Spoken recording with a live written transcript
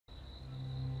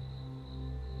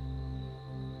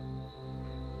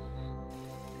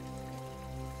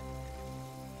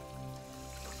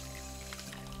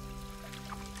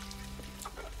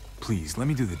please, let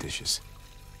me do the dishes.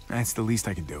 That's the least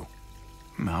I can do.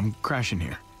 I'm crashing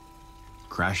here.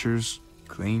 Crashers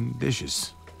clean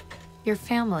dishes. Your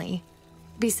family.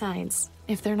 Besides,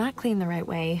 if they're not cleaned the right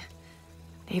way,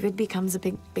 David becomes a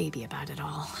big baby about it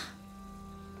all.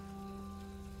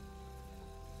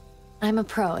 I'm a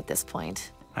pro at this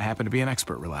point. I happen to be an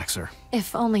expert relaxer.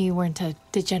 If only you weren't a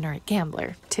degenerate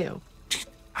gambler, too.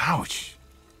 Ouch.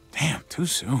 Damn, too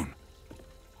soon.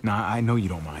 Nah, I know you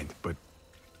don't mind, but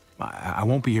I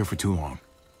won't be here for too long.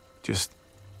 Just,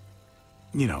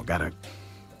 you know, gotta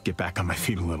get back on my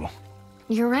feet a little.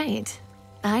 You're right.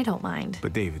 I don't mind.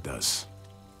 But David does.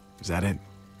 Is that it?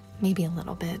 Maybe a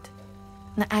little bit.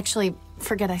 Actually,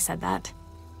 forget I said that.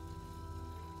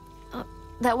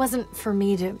 That wasn't for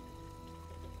me to...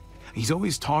 He's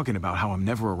always talking about how I'm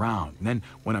never around, and then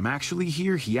when I'm actually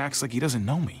here, he acts like he doesn't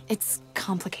know me. It's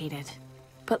complicated.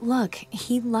 But look,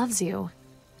 he loves you.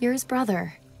 You're his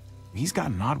brother. He's got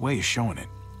an odd way of showing it.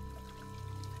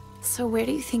 So where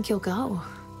do you think you'll go?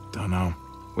 Don't know.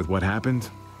 With what happened,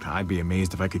 I'd be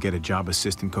amazed if I could get a job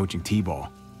assistant coaching T-ball.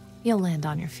 You'll land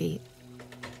on your feet.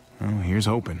 Well, here's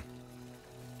hoping.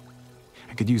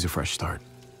 I could use a fresh start.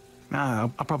 I'll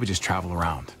probably just travel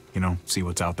around, you know, see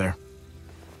what's out there.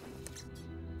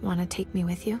 Want to take me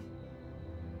with you?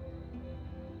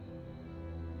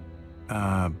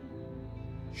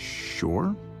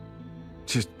 Sure.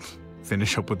 Just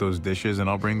finish up with those dishes and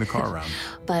I'll bring the car around.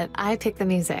 But I pick the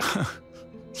music.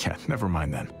 Yeah, never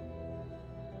mind then.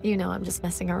 You know I'm just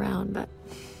messing around, but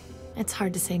it's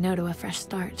hard to say no to a fresh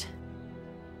start.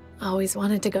 Always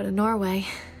wanted to go to Norway,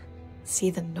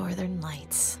 see the northern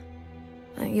lights.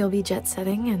 You'll be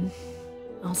jet-setting and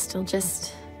I'll still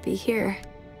just be here.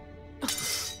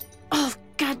 Oh,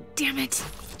 god damn it.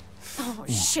 Oh,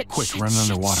 shit, quick, shit, run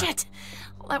underwater. Shit.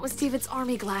 Well, that was David's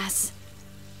army glass.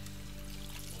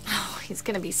 Oh, he's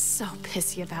gonna be so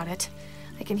pissy about it.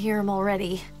 I can hear him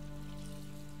already.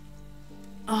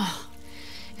 Oh,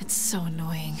 it's so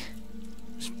annoying.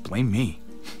 Just blame me.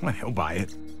 Well, he'll buy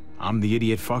it. I'm the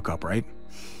idiot fuck-up, right?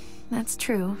 That's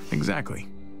true. Exactly.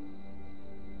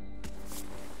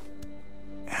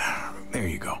 There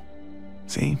you go.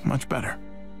 See? Much better.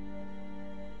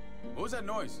 What was that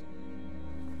noise?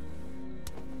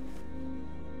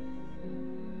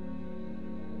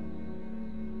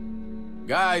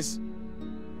 Guys?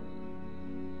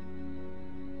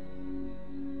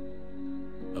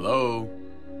 Hello?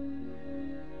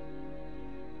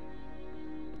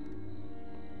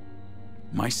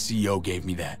 My CO gave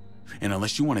me that. And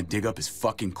unless you want to dig up his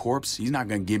fucking corpse, he's not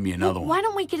gonna give me another one. Why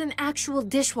don't we get an actual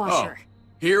dishwasher? Oh,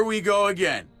 here we go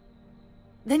again.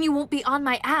 Then you won't be on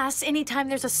my ass anytime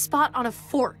there's a spot on a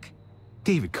fork.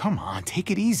 David, come on, take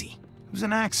it easy. It was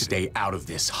an accident. Stay out of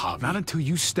this, Javi. Not until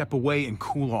you step away and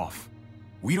cool off.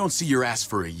 We don't see your ass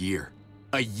for a year.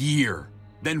 A year.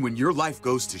 Then when your life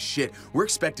goes to shit, we're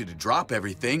expected to drop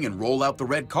everything and roll out the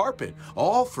red carpet.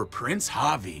 All for Prince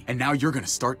Javi. And now you're gonna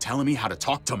start telling me how to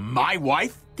talk to my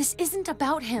wife? This isn't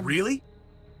about him. Really?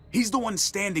 He's the one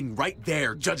standing right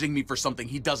there, judging me for something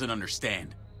he doesn't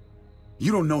understand.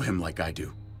 You don't know him like I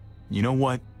do. You know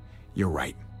what? You're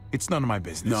right. It's none of my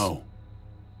business. No,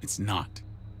 it's not.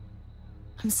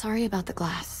 I'm sorry about the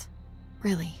glass.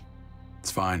 Really. It's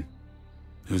fine.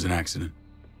 It was an accident.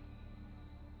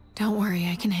 Don't worry,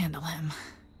 I can handle him.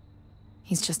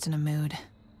 He's just in a mood.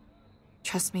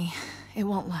 Trust me, it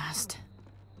won't last.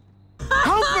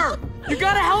 Help her! You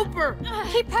gotta help her!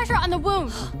 Keep pressure on the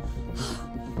wound.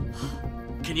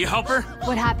 Can you help her?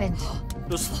 What happened?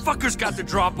 Those fuckers got the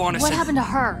drop on us. What happened to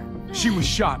her? She was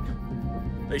shot.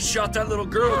 They shot that little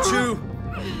girl too.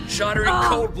 Shot her in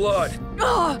cold blood.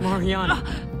 Mariana,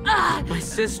 my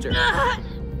sister.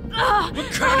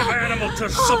 What kind of animal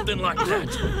does something like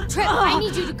that? Trip, I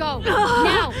need you to go.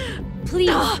 Now.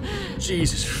 Please.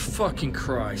 Jesus fucking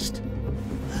Christ.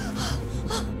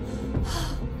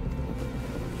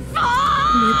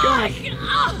 Oh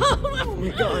my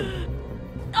god.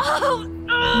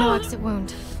 No exit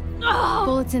wound.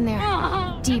 Bullets in there.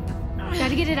 Deep.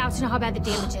 Gotta get it out to know how bad the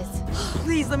damage is.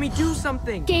 Please, let me do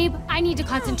something. Gabe, I need to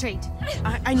concentrate.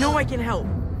 I know I can help.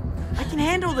 I can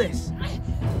handle this.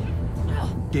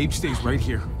 Gabe stays right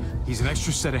here. He's an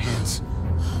extra set of hands.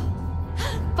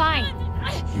 Fine.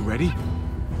 You ready?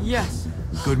 Yes.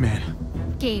 Good man.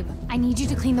 Gabe, I need you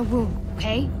to clean the wound,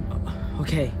 okay?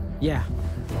 Okay, yeah.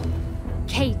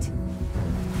 Kate,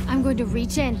 I'm going to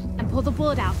reach in and pull the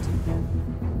bullet out.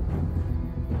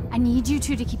 I need you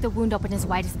two to keep the wound open as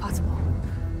wide as possible.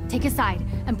 Take a side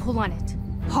and pull on it.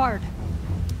 Hard.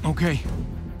 Okay.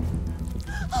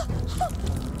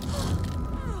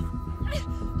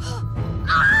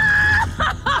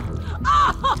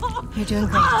 You're doing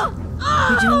great.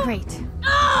 You're doing great.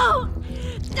 No!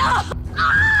 No!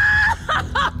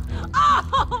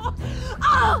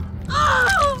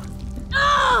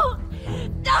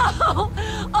 No!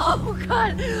 Oh,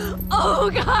 God! Oh,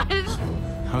 God!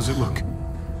 How's it look?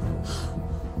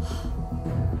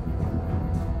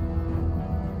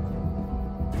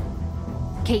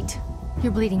 Kate,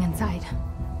 you're bleeding inside.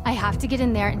 I have to get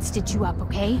in there and stitch you up,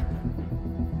 okay?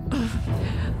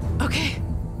 Okay.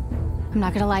 I'm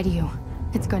not gonna lie to you.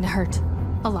 It's going to hurt.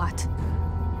 A lot.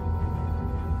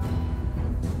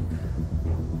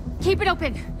 Keep it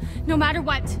open, no matter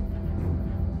what.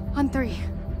 On 3.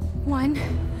 1,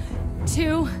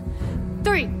 2,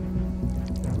 3.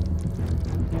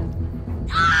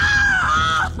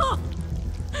 Oh!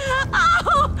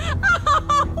 Oh!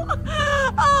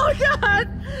 Oh, God!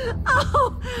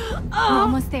 Oh! We're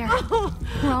almost there.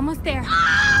 We're almost there.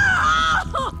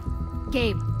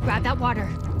 Gabe, grab that water.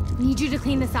 Need you to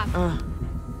clean this up.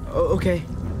 Okay.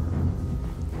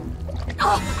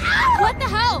 What the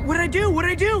hell? What did I do? What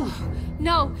did I do?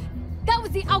 No, that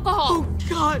was the alcohol. Oh,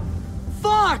 God.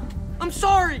 Fuck! I'm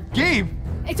sorry. Gabe!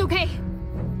 It's okay.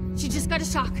 She just got a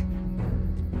shock.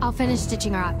 I'll finish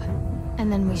stitching her up,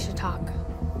 and then we should talk.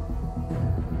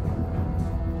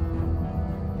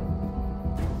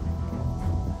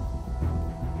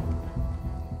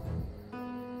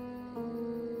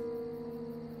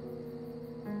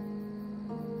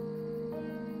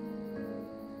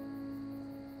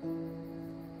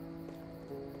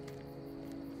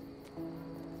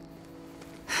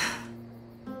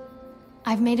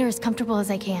 I've made her as comfortable as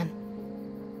I can.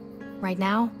 Right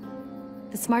now,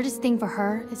 the smartest thing for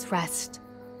her is rest.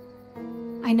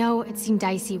 I know it seemed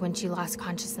dicey when she lost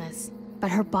consciousness,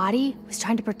 but her body was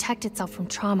trying to protect itself from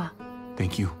trauma.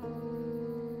 Thank you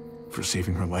for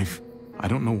saving her life. I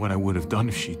don't know what I would have done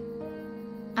if she...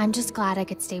 I'm just glad I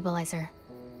could stabilize her.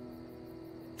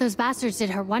 Those bastards did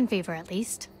her one favor at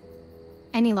least.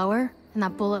 Any lower, and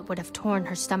that bullet would have torn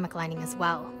her stomach lining as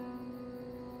well.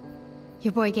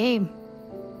 Your boy Gabe,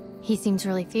 he seems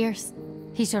really fierce.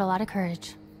 He showed a lot of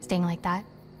courage, staying like that.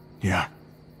 Yeah.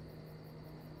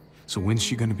 So when's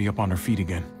she gonna be up on her feet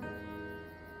again?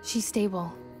 She's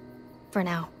stable. For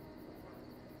now.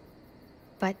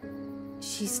 But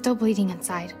she's still bleeding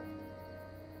inside.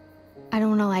 I don't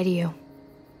want to lie to you.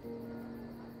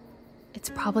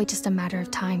 It's probably just a matter of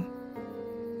time.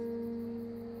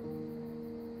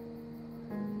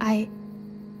 I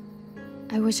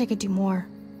wish I could do more.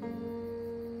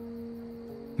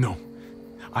 No,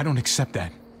 I don't accept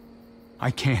that.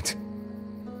 I can't.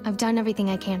 I've done everything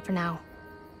I can for now.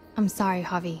 I'm sorry,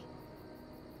 Javi.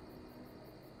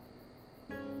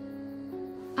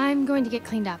 I'm going to get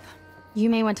cleaned up. You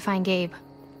may want to find Gabe.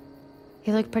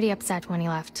 He looked pretty upset when he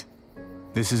left.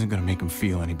 This isn't gonna make him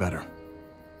feel any better.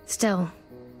 Still.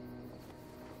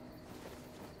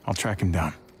 I'll track him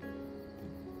down.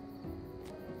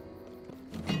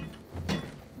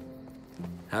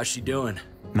 How's she doing?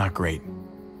 Not great.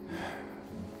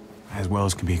 As well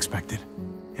as can be expected.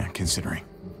 Yeah, considering.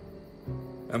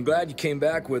 I'm glad you came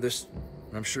back with us.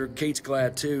 I'm sure Kate's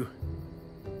glad too.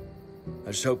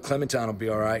 I just hope Clementine will be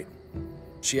all right.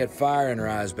 She had fire in her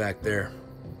eyes back there.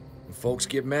 When folks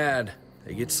get mad,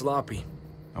 they get sloppy.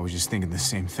 I was just thinking the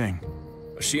same thing.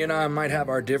 She and I might have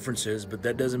our differences, but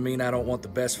that doesn't mean I don't want the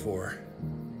best for her.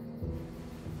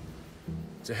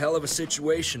 It's a hell of a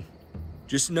situation.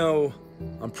 Just know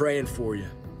I'm praying for you,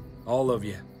 all of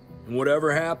you. And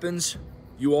whatever happens,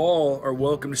 you all are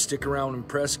welcome to stick around in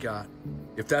Prescott,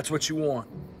 if that's what you want.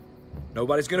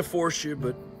 Nobody's gonna force you,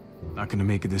 but... Not gonna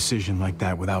make a decision like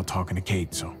that without talking to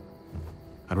Kate, so...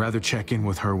 I'd rather check in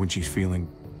with her when she's feeling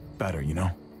better, you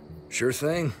know? Sure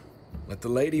thing. Let the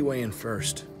lady weigh in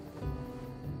first.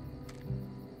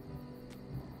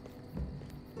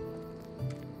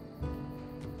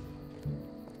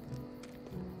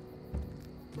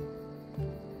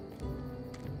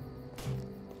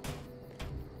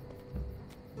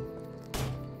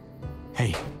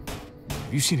 Hey,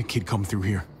 have you seen a kid come through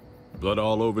here? Blood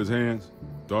all over his hands,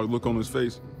 dark look on his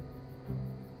face.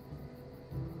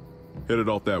 Headed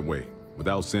off that way,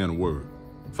 without saying a word.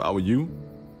 If I were you,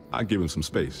 I'd give him some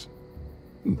space.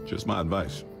 Just my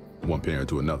advice, one parent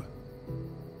to another.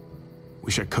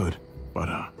 Wish I could, but,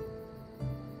 I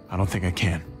don't think I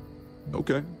can.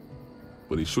 Okay,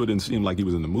 but he sure didn't seem like he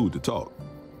was in the mood to talk.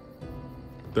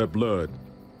 That blood,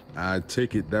 I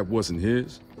take it that wasn't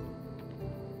his?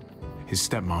 His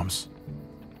stepmom's.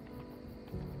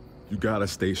 You gotta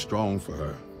stay strong for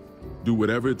her. Do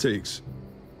whatever it takes.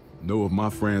 Know if my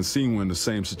friend seen were in the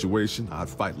same situation, I'd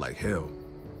fight like hell.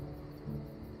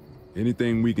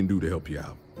 Anything we can do to help you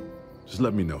out, just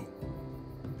let me know.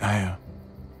 I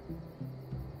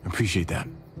Appreciate that.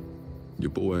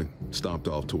 Your boy stomped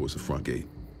off towards the front gate.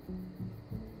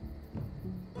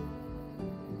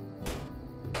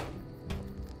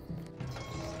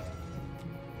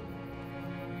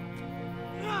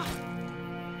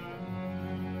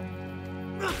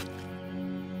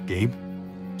 Gabe?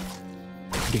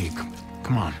 Gabe,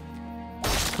 come on.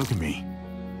 Look at me.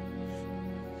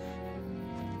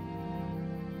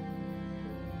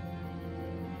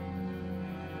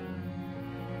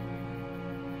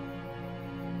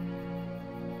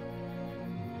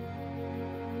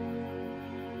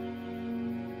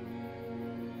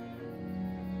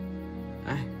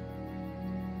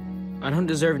 I don't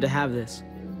deserve to have this.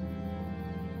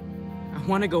 I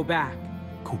want to go back.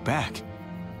 Go back?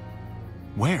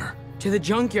 Where? To the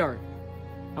junkyard.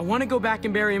 I want to go back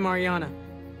and bury Mariana.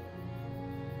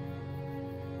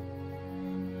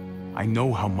 I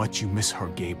know how much you miss her,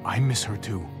 Gabe. I miss her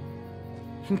too.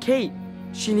 And Kate,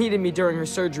 she needed me during her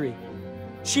surgery.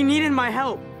 She needed my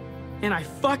help, and I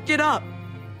fucked it up.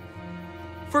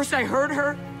 First I hurt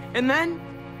her, and then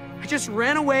I just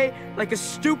ran away like a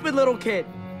stupid little kid.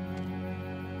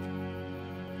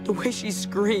 The way she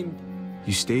screamed.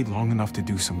 You stayed long enough to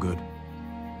do some good.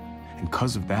 And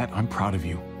because of that, I'm proud of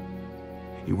you.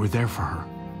 You were there for her,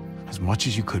 as much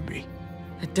as you could be.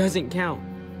 That doesn't count.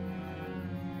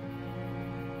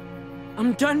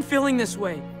 I'm done feeling this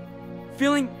way.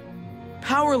 Feeling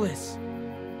powerless.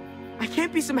 I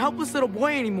can't be some helpless little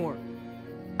boy anymore.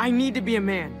 I need to be a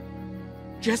man.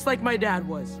 Just like my dad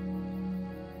was.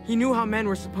 He knew how men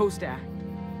were supposed to act.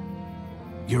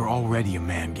 You're already a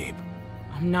man, Gabe.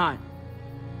 I'm not.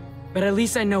 But at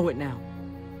least I know it now.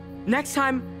 Next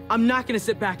time, I'm not gonna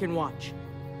sit back and watch.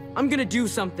 I'm gonna do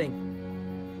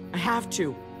something. I have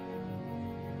to.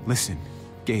 Listen,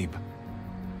 Gabe.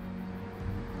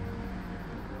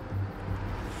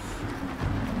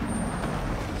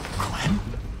 Clem?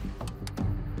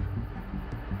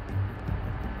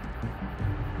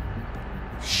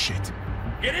 Shit.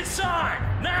 Get inside,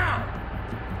 now!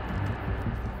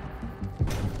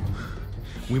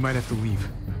 We might have to leave.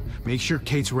 Make sure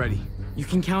Kate's ready. You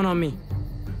can count on me.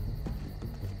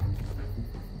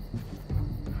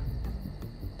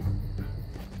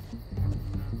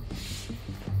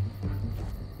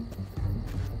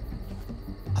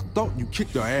 I thought you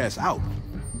kicked her ass out.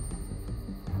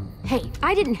 Hey,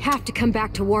 I didn't have to come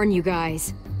back to warn you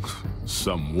guys.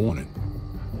 Some warning.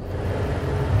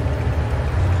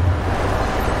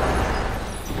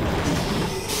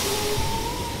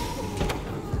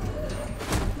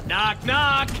 Knock,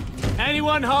 knock!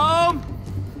 Anyone home?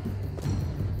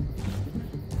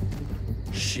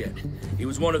 Shit. He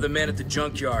was one of the men at the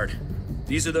junkyard.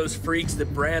 These are those freaks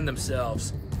that brand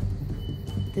themselves.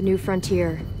 The new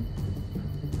frontier.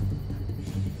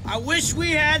 I wish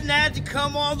we hadn't had to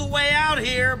come all the way out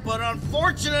here, but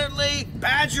unfortunately,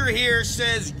 Badger here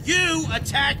says you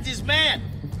attacked his man.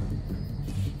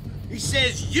 He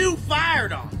says you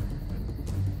fired on him.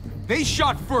 They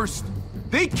shot first.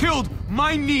 They killed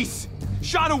my niece.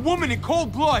 Shot a woman in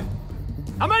cold blood.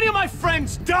 How many of my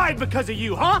friends died because of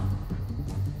you, huh?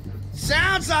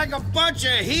 Sounds like a bunch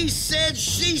of he said,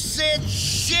 she said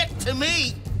shit to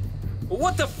me. Well,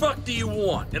 what the fuck do you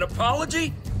want? An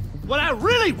apology? What I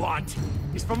really want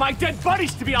is for my dead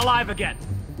buddies to be alive again.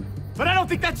 But I don't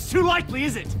think that's too likely,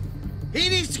 is it? He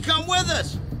needs to come with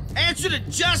us. Answer to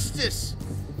justice.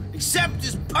 Accept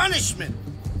his punishment.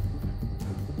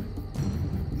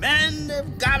 Men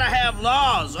have gotta have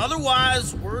laws,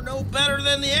 otherwise we're no better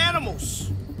than the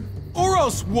animals. Or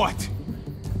else what?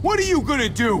 What are you gonna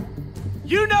do?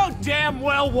 You know damn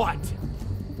well what.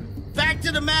 Fact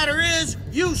of the matter is,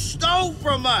 you stole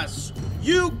from us.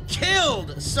 You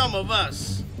killed some of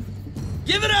us.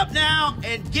 Give it up now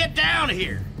and get down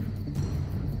here.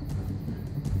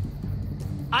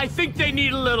 I think they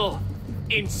need a little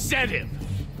incentive.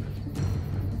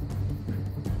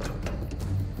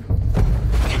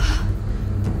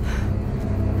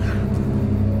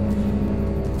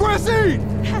 Francine!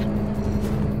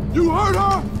 You hurt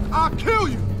her? I'll kill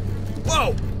you!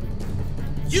 Whoa!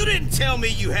 You didn't tell me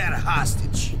you had a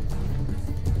hostage.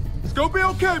 It's gonna be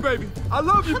okay, baby. I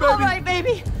love you, baby. All right,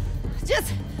 baby.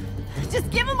 Just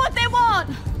give them what they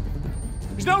want.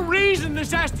 There's no reason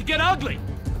this has to get ugly.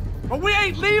 But we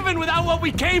ain't leaving without what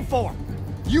we came for.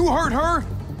 You hurt her,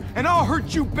 and I'll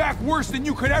hurt you back worse than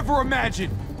you could ever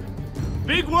imagine.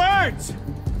 Big words.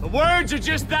 The words are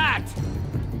just that.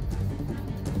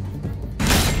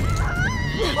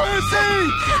 Francine!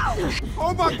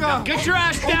 Oh my God! Now get your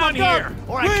ass down here,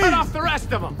 or I cut off the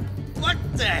rest of them. What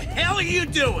the hell are you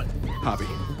doing? Javi,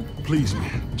 please,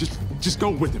 man. Just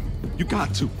go with him. You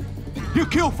got to. You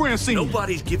kill Francine.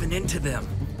 Nobody's giving in to them.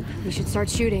 We should start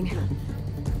shooting.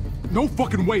 No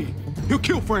fucking way. He'll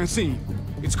kill Francine.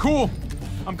 It's cool.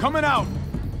 I'm coming out.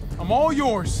 I'm all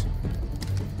yours.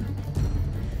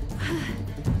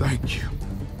 Thank you.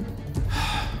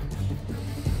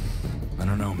 I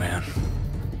don't know, man.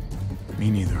 Me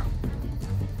neither.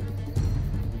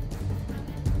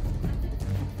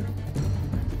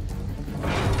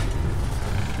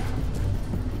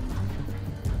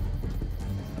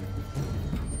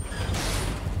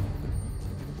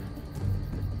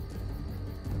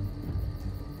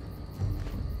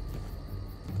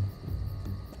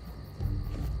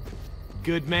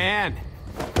 Good man.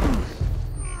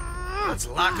 Let's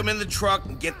lock him in the truck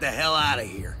and get the hell out of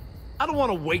here. I don't want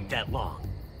to wait that long.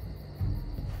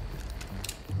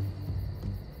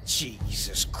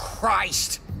 Jesus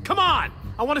Christ! Come on!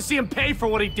 I want to see him pay for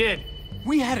what he did.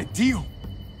 We had a deal.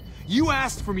 You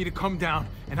asked for me to come down,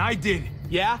 and I did.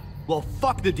 Yeah? Well,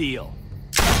 fuck the deal.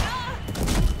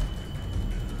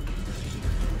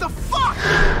 The fuck?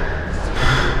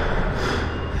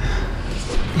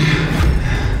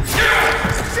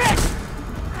 Shit!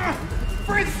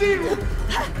 Francine!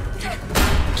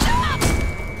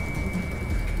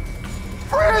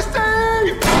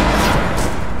 Francine!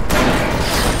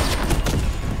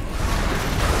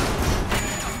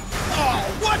 Oh,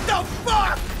 what the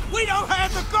fuck? We don't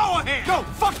have the go-ahead! Go!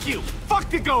 Fuck you! Fuck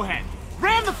the go-ahead!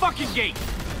 Ram the fucking gate!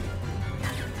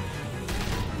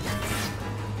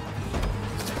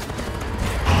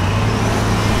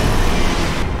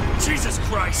 Jesus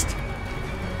Christ!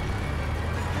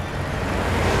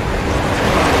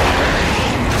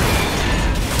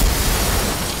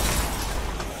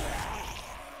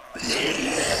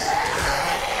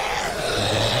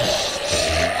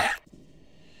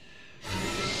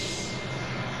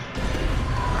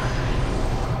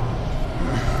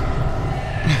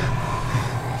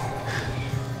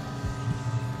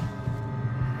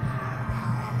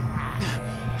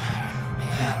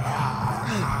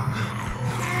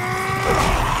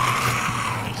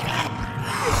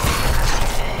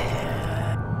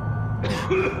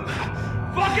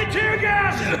 Fucking tear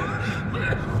gas!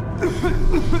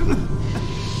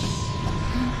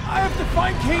 I have to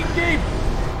find Kate and Gabe.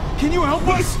 Can you help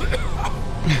us?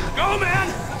 Go, man!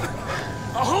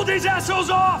 I'll hold these assholes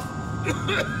off!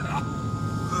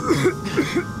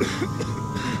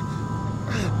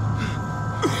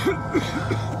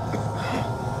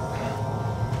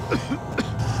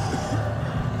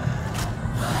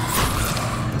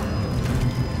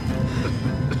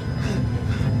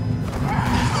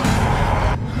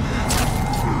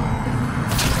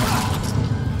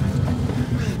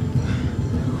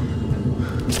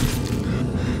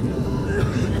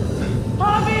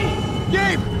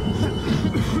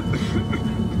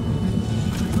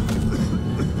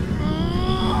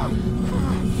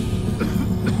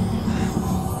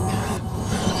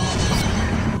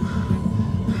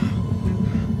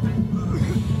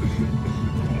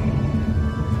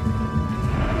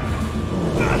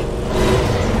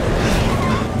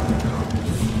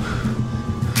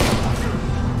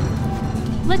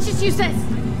 Let's just use this.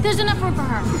 There's enough room for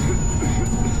her.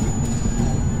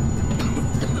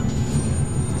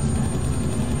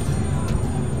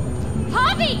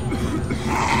 Javi!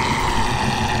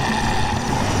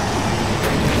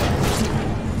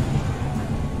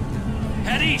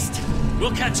 Head east.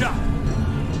 We'll catch up.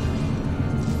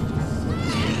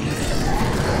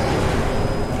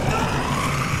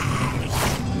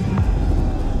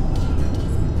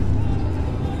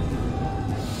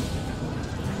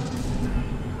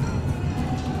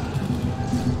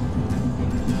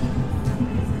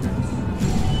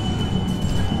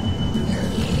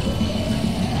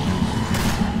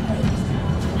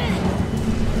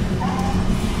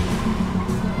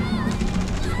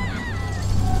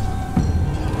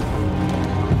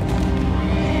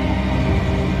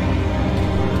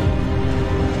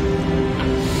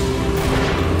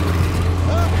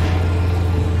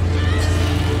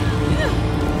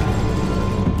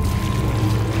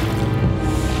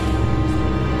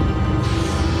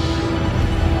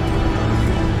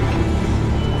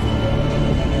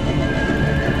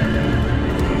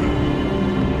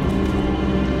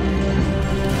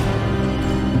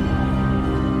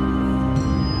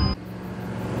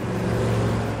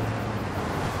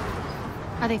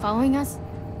 Are they following us?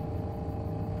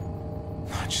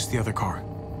 Just the other car.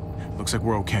 Looks like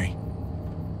we're okay.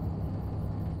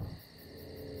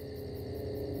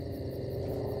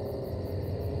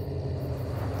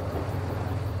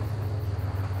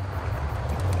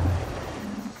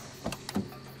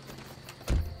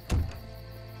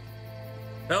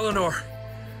 Eleanor,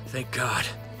 thank God.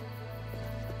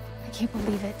 I can't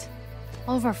believe it.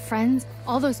 All of our friends,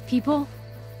 all those people.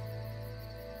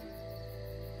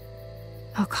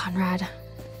 Oh, Conrad.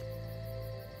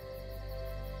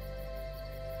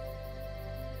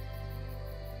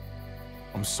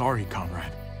 I'm sorry,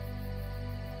 Conrad.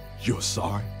 You're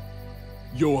sorry?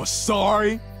 You're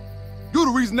sorry? You're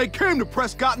the reason they came to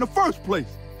Prescott in the first place.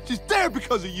 She's there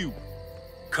because of you.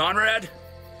 Conrad,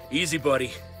 easy,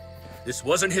 buddy. This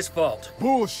wasn't his fault.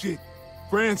 Bullshit.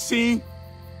 Francine,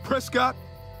 Prescott,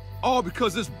 all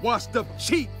because this washed-up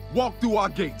cheat walked through our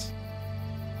gates.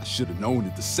 I should have known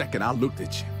it the second I looked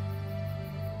at you.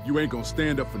 You ain't gonna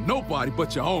stand up for nobody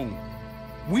but your own.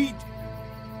 We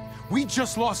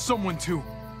just lost someone too.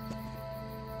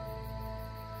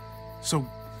 So,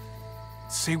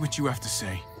 say what you have to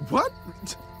say. What?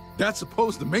 That's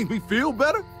supposed to make me feel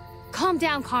better? Calm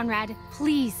down, Conrad,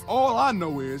 please. All I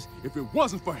know is, if it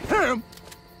wasn't for him...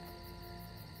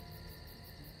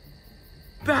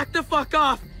 Back the fuck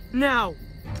off, now!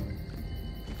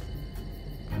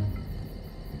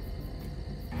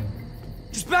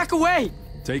 Just back away!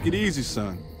 Take it easy,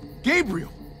 son.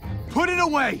 Gabriel, put it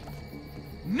away!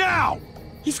 Now!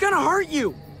 He's gonna hurt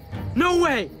you! No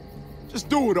way! Just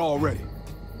do it already.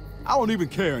 I don't even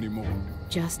care anymore.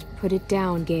 Just put it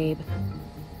down, Gabe.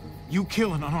 You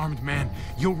kill an unarmed man,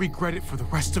 you'll regret it for the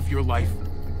rest of your life.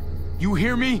 You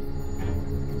hear me?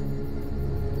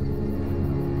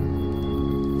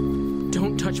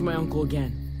 Don't touch my uncle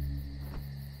again.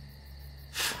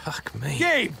 Fuck me.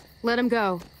 Gabe! Let him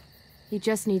go. He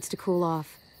just needs to cool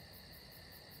off.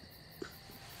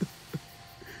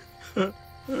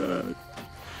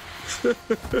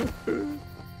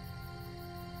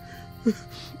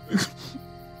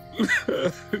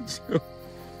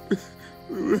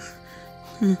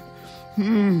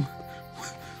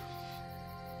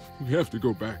 We have to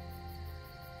go back.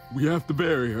 We have to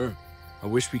bury her. I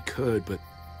wish we could, but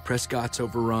Prescott's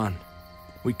overrun.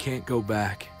 We can't go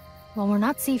back. Well, we're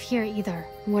not safe here either.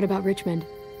 What about Richmond?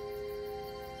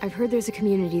 I've heard there's a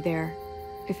community there.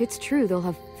 If it's true, they'll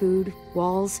have food,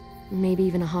 walls, maybe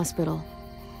even a hospital.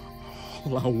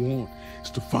 All I want is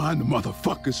to find the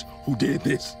motherfuckers who did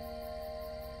this.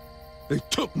 They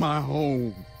took my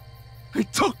home. They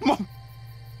took my...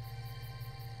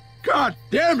 God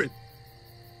damn it!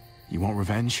 You want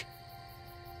revenge?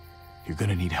 You're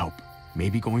gonna need help.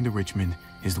 Maybe going to Richmond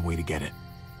is the way to get it.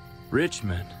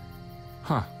 Richmond?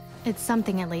 Huh. It's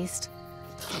something at least.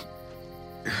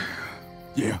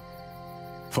 Yeah.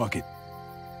 Fuck it.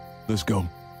 Let's go.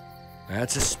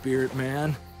 That's a spirit,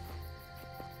 man.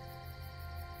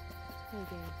 Hey,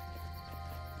 Gabe.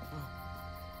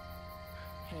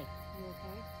 Hey. You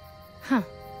okay? Huh.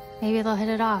 Maybe they'll hit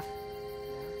it off.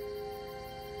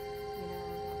 You know,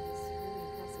 that was really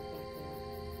impressive back there.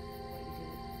 What you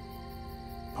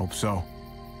did. Hope so.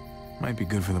 Might be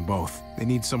good for them both. They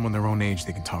need someone their own age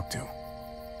they can talk to.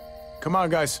 Come on,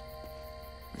 guys.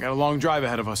 We got a long drive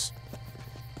ahead of us.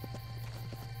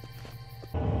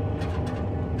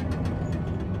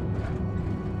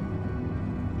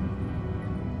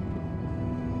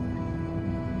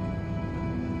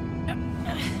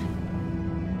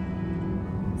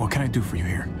 What can I do for you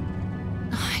here?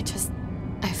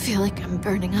 I feel like I'm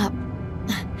burning up.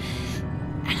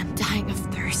 And I'm dying of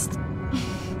thirst.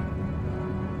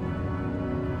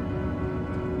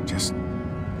 Just,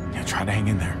 try to hang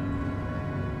in there.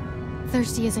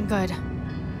 Thirsty isn't good.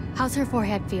 How's her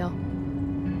forehead feel?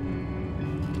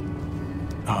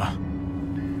 Hot.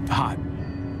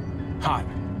 Hot.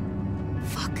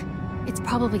 Fuck. It's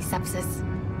probably sepsis.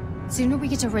 Sooner we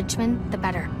get to Richmond, the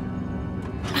better.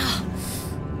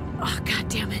 Oh, God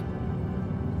damn it.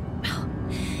 Oh,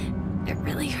 it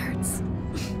really hurts.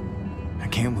 I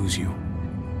can't lose you.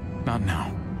 Not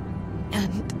now.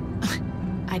 And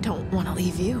I don't want to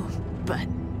leave you, but...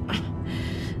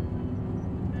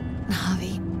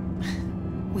 Javi,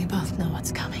 we both know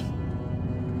what's coming.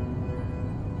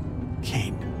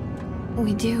 Kate.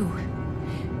 We do.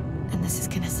 And this is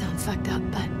gonna sound fucked up,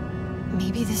 but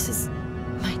maybe this is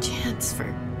my chance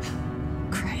for...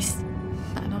 Christ,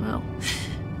 I don't know.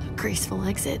 A graceful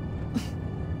exit.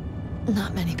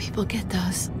 Not many people get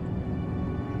those.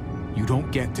 You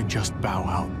don't get to just bow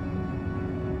out.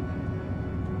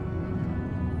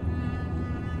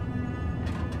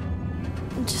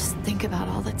 Just think about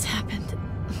all that's happened.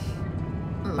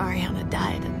 Mariana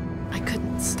died and I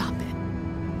couldn't stop it.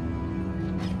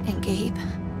 And Gabe,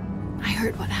 I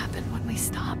heard what happened when we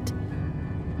stopped.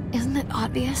 Isn't it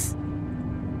obvious?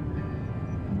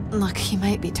 Look, he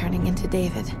might be turning into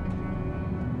David.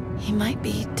 He might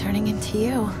be turning into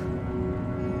you.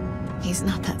 He's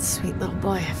not that sweet little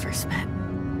boy I first met.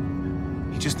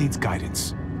 He just needs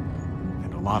guidance.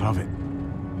 And a lot of it.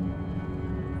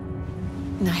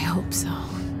 I hope so.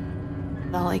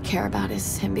 All I care about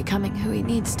is him becoming who he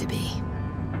needs to be.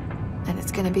 And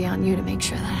it's gonna be on you to make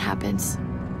sure that happens.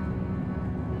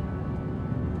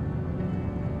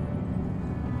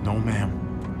 No,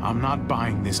 ma'am. I'm not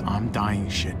buying this I'm dying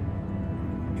shit.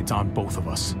 It's on both of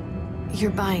us. You're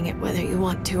buying it whether you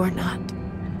want to or not.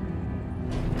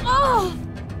 Oh!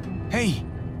 Hey,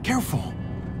 careful.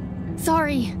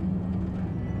 Sorry.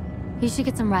 You should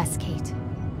get some rest, Kate.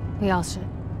 We all should.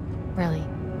 Really.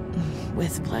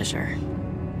 With pleasure.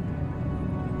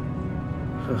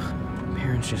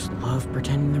 Parents just love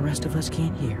pretending the rest of us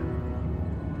can't hear.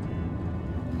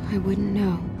 I wouldn't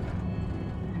know.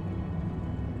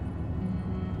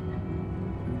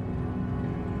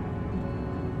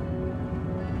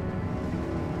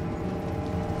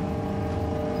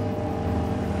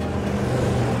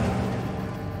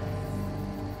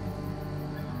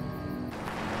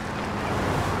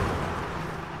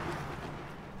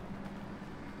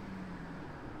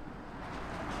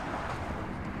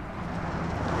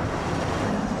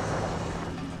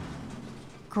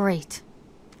 Great.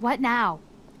 What now?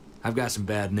 I've got some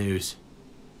bad news.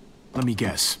 Let me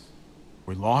guess.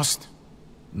 We're lost?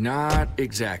 Not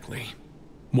exactly.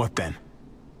 What then?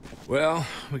 Well,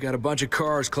 we got a bunch of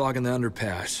cars clogging the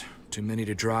underpass. Too many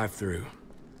to drive through.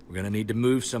 We're gonna need to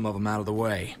move some of them out of the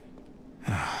way.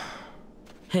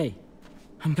 Hey,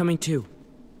 I'm coming too.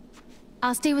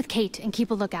 I'll stay with Kate and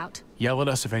keep a lookout. Yell at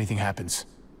us if anything happens.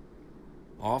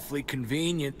 Awfully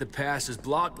convenient the pass is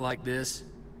blocked like this.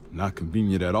 Not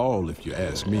convenient at all, if you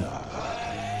ask me.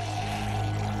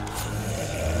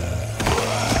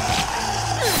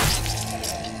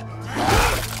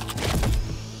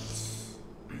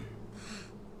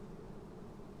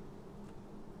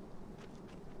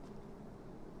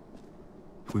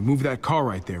 If we move that car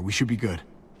right there, we should be good.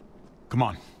 Come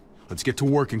on, let's get to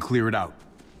work and clear it out.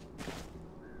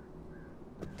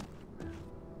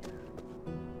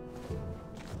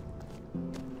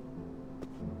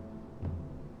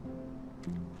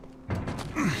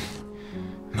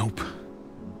 Nope.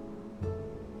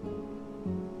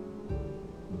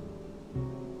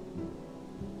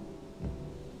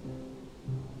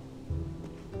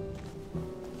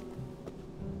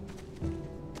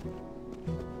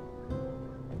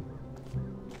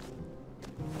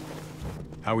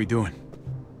 How we doing?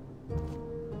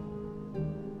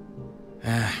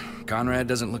 Conrad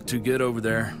doesn't look too good over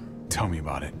there. Tell me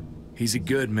about it. He's a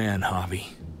good man, Javi.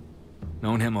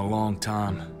 Known him a long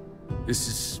time. This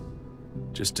is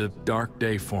just a dark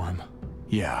day for him.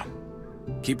 Yeah.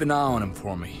 Keep an eye on him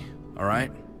for me, all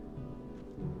right?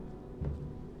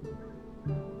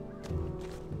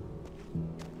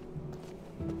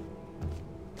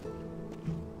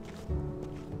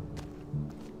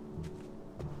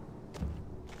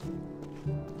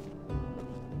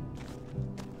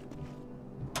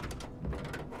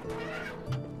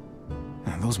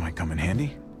 Those might come in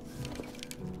handy.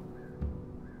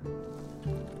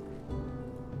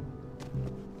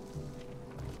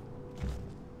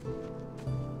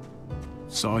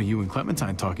 Saw you and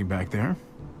Clementine talking back there.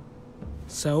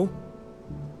 So?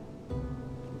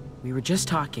 We were just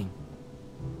talking.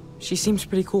 She seems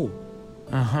pretty cool.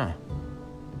 Uh-huh.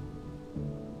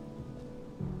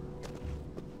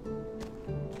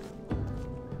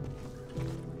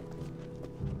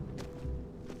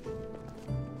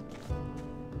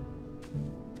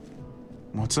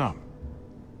 What's up?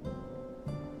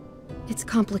 It's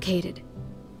complicated.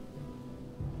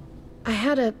 I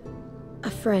had a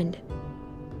friend.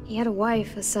 He had a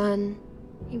wife, a son.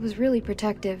 He was really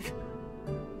protective.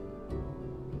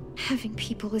 Having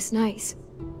people is nice,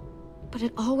 but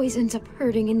it always ends up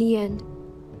hurting in the end.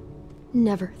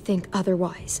 Never think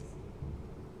otherwise.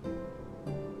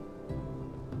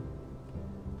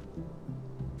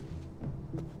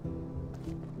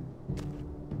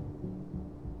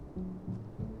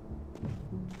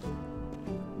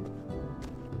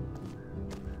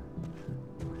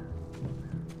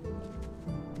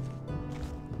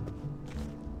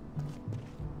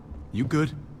 You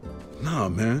good? Nah,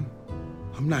 man.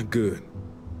 I'm not good.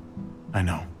 I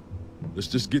know. Let's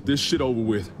just get this shit over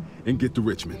with and get to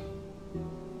Richmond.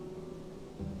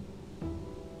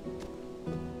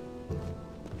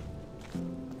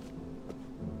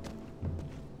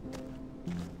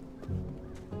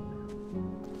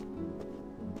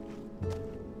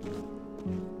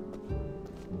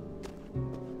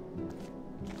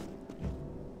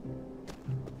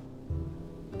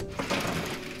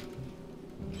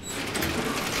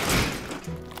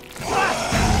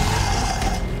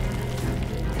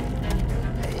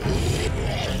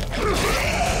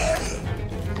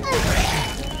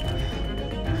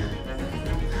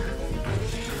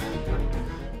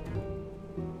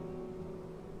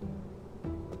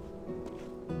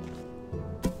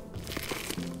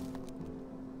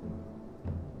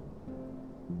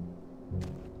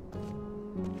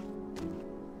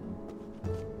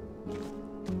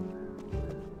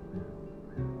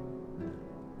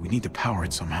 need to power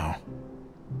it somehow.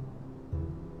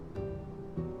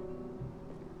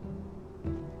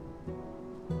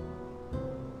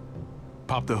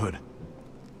 Pop the hood.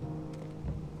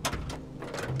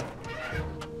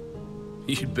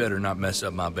 You'd better not mess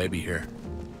up my baby here.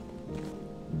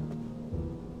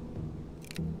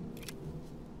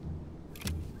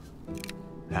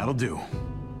 That'll do.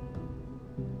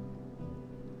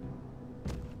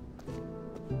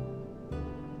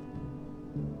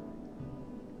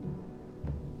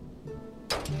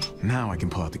 Now I can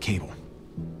pull out the cable.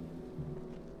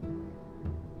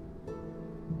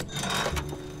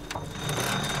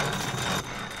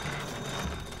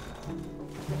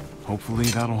 Hopefully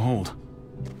that'll hold.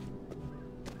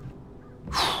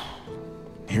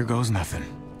 Here goes nothing.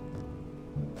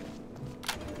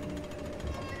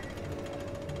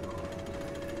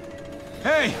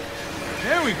 Hey!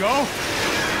 There we go!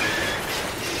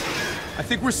 I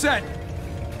think we're set.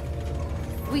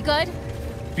 We good?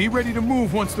 Be ready to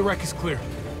move once the wreck is clear.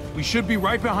 We should be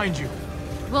right behind you.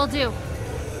 Will do.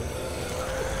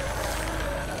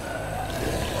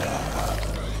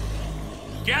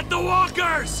 Get the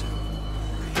walkers!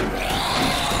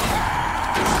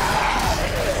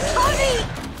 Hurry!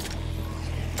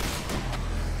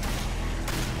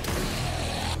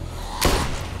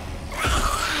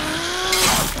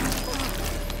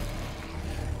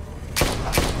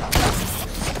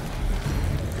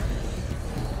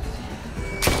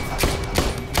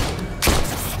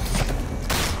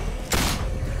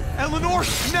 Eleanor,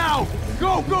 now!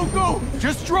 Go, go, go!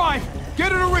 Just drive!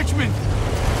 Get her to Richmond!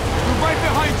 We're right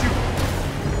behind you!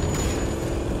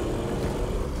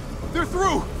 They're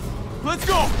through! Let's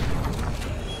go!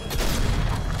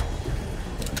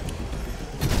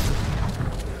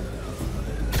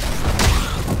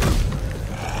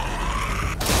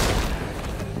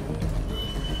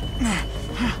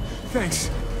 Thanks.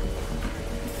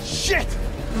 Shit!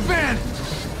 The van!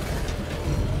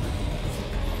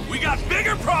 We got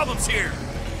bigger problems here!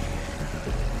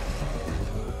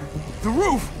 The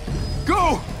roof!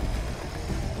 Go!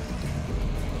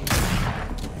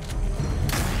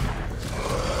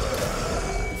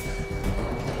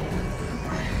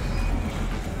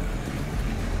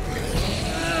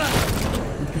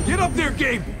 Get up there,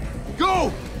 Gabe!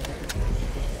 Go!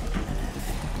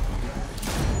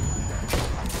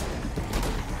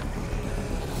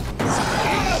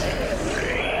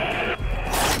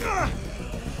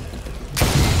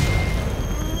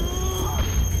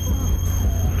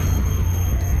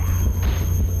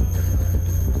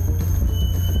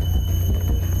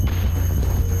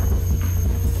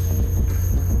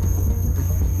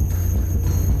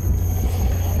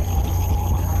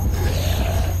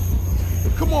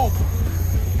 Come on!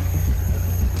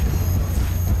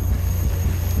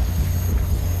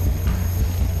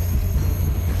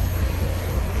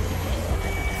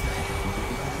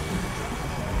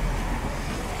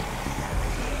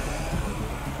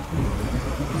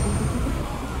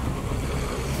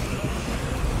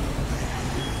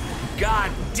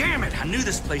 God damn it! I knew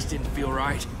this place didn't feel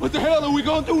right. What the hell are we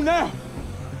gonna do now?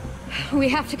 We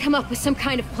have to come up with some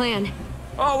kind of plan.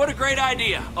 Oh, what a great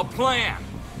idea. A plan.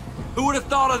 Who would have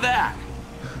thought of that?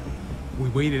 We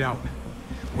wait it out.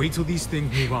 Wait till these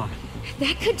things move on.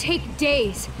 That could take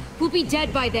days. We'll be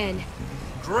dead by then.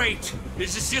 Great.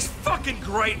 This is just fucking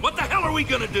great. What the hell are we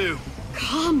gonna do?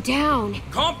 Calm down.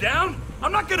 Calm down?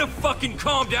 I'm not gonna fucking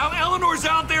calm down. Eleanor's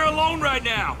out there alone right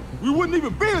now. We wouldn't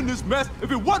even be in this mess if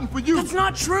it wasn't for you. That's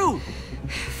not true.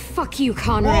 Fuck you,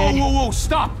 Conrad. Whoa, whoa, whoa,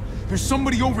 stop! There's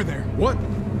somebody over there. What?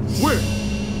 Where?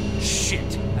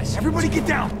 Shit! Everybody get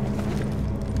down!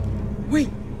 Wait,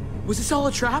 was this all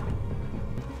a trap?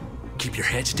 Keep your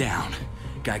heads down.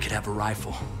 Guy could have a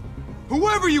rifle.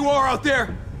 Whoever you are out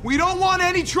there, we don't want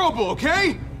any trouble,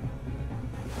 okay?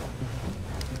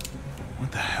 What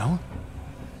the hell?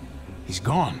 He's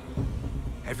gone.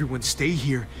 Everyone stay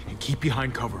here and keep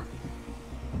behind cover.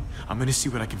 I'm gonna see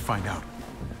what I can find out.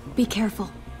 Be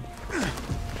careful.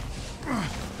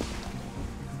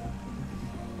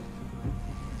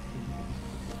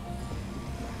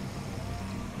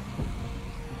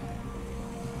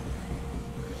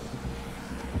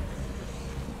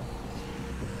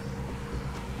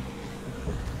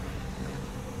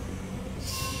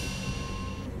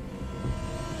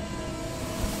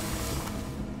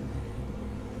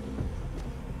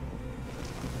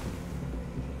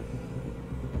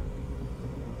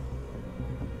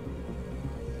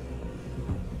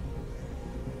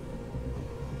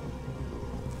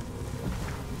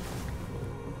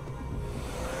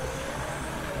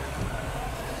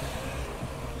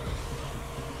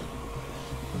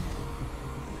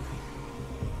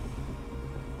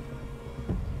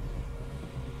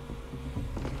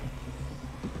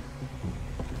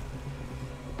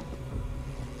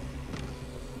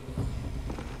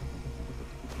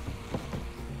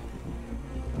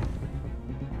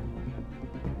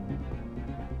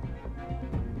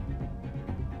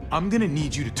 I'm gonna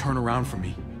need you to turn around for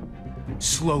me.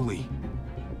 Slowly.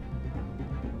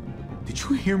 Did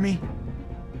you hear me?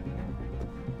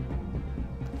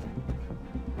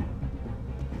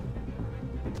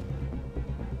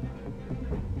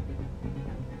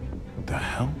 The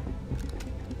hell?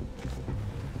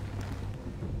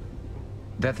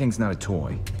 That thing's not a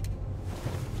toy.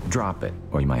 Drop it,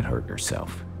 or you might hurt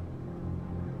yourself.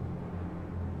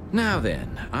 Now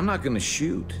then, I'm not gonna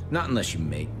shoot. Not unless you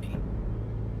make me.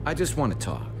 I just want to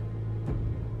talk.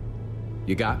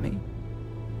 You got me?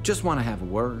 Just want to have a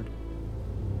word.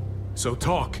 So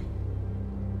talk.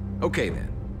 Okay then.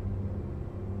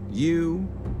 You,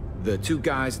 the two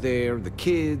guys there, the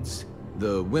kids,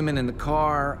 the women in the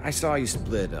car, I saw you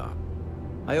split up.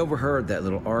 I overheard that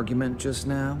little argument just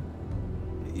now.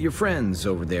 Your friends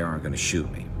over there aren't gonna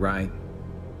shoot me, right?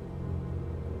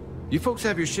 You folks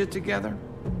have your shit together?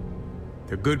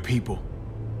 They're good people.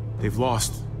 They've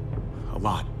lost a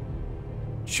lot.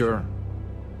 Sure.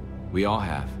 We all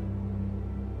have.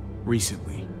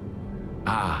 Recently.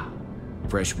 Ah,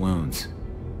 fresh wounds.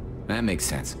 That makes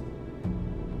sense.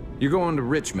 You're going to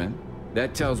Richmond.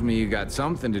 That tells me you got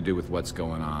something to do with what's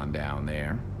going on down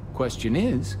there. Question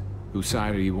is, whose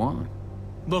side are you on?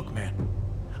 Look, man.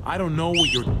 I don't know what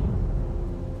you're...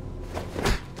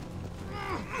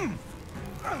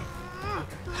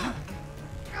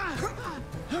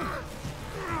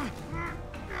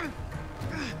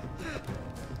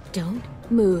 Don't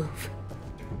move.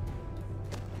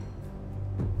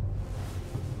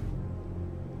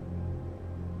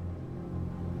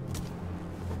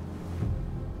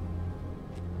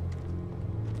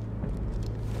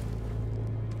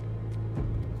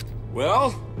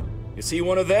 Well, is he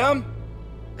one of them?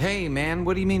 Hey, man,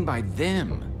 what do you mean by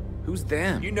them? Who's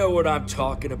them? You know what I'm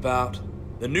talking about.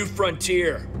 The New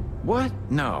Frontier. What?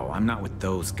 No, I'm not with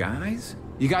those guys.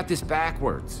 You got this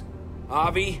backwards.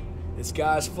 Avi, this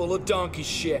guy's full of donkey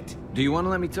shit. Do you want to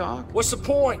let me talk? What's the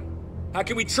point? How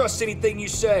can we trust anything you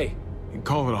say? You can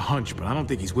call it a hunch, but I don't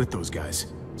think he's with those guys.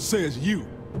 Says you.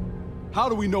 How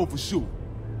do we know for sure?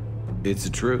 It's the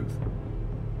truth.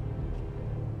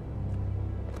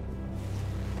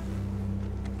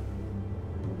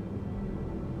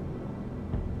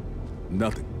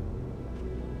 Nothing.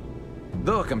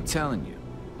 Look, I'm telling you.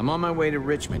 I'm on my way to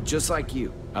Richmond, just like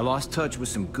you. I lost touch with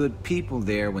some good people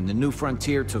there when the New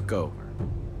Frontier took over.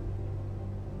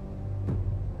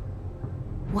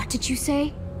 What did you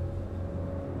say?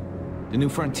 The New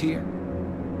Frontier?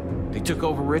 They took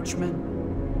over Richmond?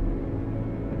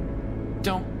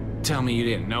 Don't tell me you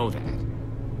didn't know that.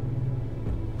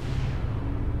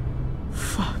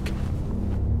 Fuck.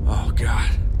 Oh, God.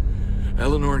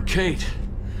 Eleanor and Kate.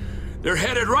 They're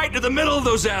headed right to the middle of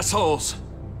those assholes.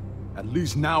 At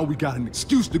least now we got an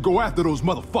excuse to go after those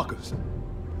motherfuckers.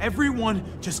 Everyone,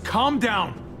 just calm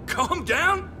down. Calm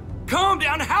down? Calm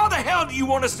down? How the hell do you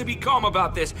want us to be calm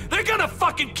about this? They're gonna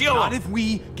fucking kill Not them! if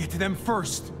we get to them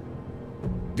first.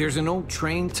 There's an old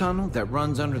train tunnel that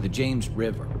runs under the James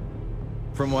River.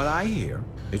 From what I hear,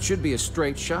 it should be a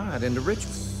straight shot into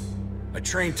Richmond. A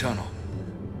train tunnel?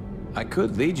 I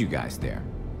could lead you guys there.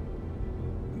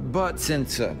 But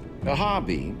since a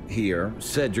hobby here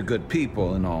said you're good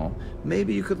people and all,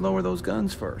 maybe you could lower those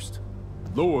guns first.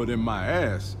 Lower than my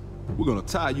ass. We're gonna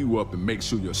tie you up and make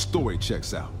sure your story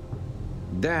checks out.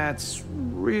 That's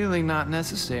really not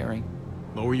necessary.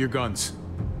 Lower your guns.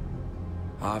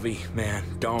 Avi, man,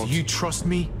 don't. Do you trust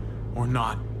me or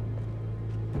not?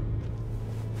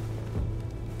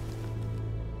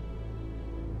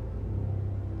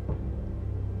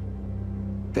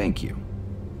 Thank you.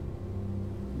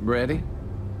 Ready?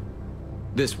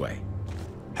 This way.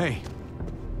 Hey,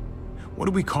 what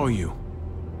do we call you?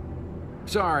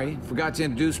 Sorry, forgot to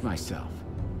introduce myself.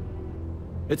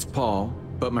 It's Paul,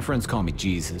 but my friends call me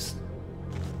Jesus.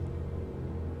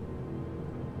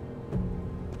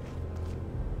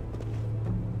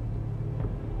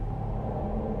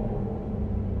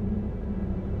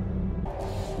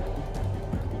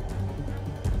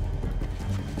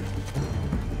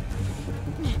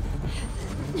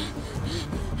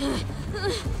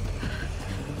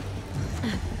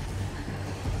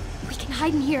 We can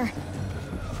hide in here.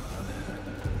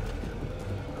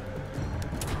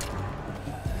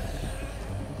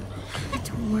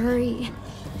 Don't worry.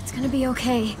 It's gonna be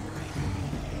okay.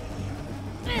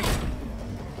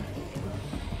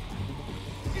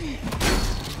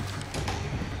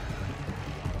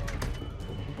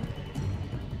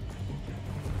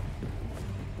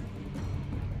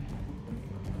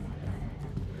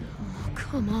 Oh,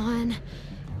 come on.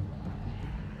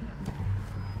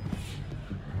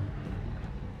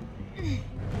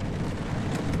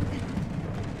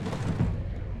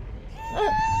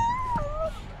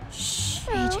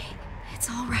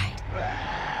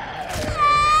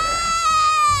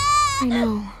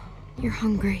 You're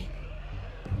hungry.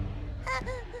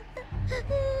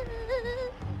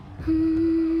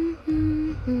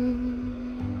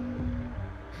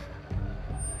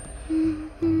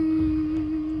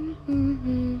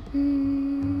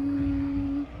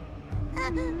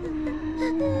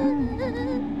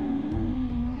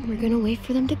 We're gonna wait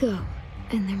for them to go,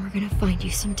 and then we're gonna find you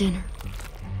some dinner.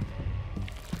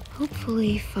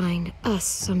 Hopefully find us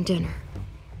some dinner.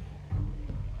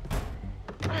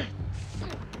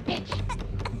 Bitch!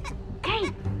 Hey!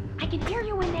 I can hear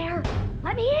you in there!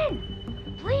 Let me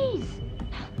in! Please!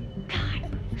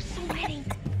 God, you're so many.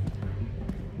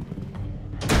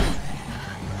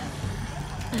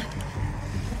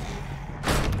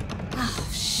 Oh,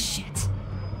 shit.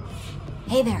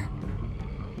 Hey there.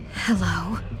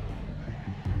 Hello.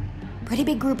 Pretty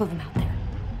big group of them out there.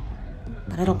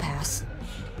 But it'll pass.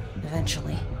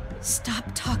 Eventually. Stop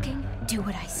talking, do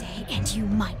what I say, and you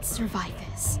might survive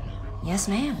this. Yes,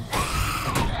 ma'am.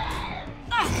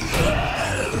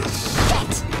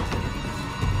 Shit!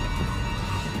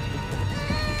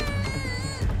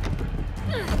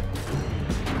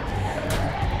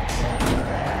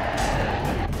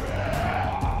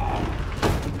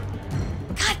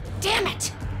 God damn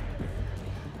it!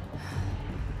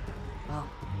 Well,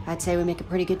 I'd say we make a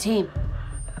pretty good team.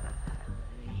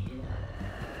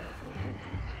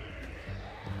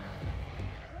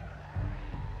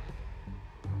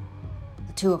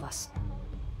 The two of us.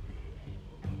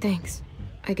 Thanks,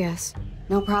 I guess.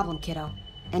 No problem, kiddo.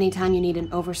 Anytime you need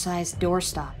an oversized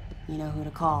doorstop, you know who to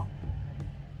call.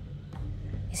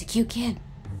 He's a cute kid.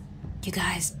 You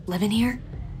guys living here?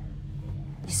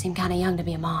 You seem kinda young to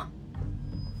be a mom.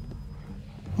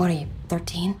 What are you,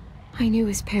 13? I knew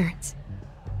his parents,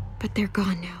 but they're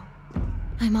gone now.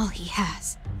 I'm all he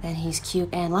has. Then he's cute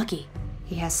and lucky.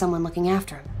 He has someone looking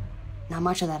after him. Not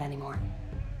much of that anymore.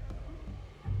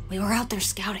 We were out there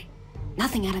scouting.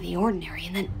 Nothing out of the ordinary,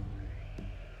 and then...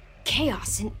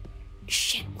 chaos in...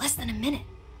 shit, less than a minute.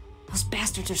 Those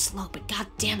bastards are slow, but god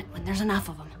damn it when there's enough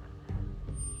of them.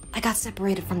 I got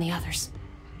separated from the others.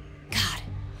 God,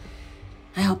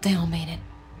 I hope they all made it.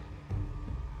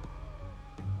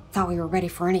 Thought we were ready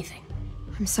for anything.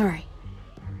 I'm sorry.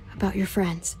 About your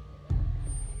friends.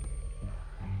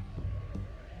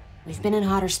 We've been in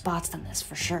hotter spots than this,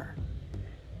 for sure.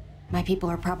 My people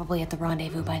are probably at the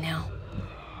rendezvous by now.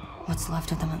 What's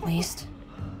left of them, at least.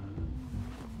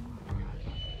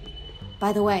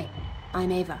 By the way,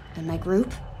 I'm Ava, and my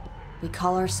group, we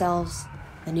call ourselves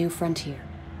the New Frontier.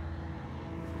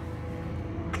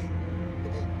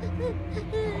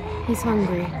 He's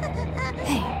hungry.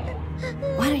 Hey,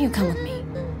 why don't you come with me?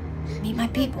 Meet my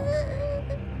people.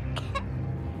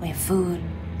 We have food,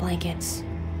 blankets,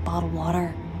 bottled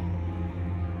water.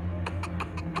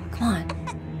 Come on,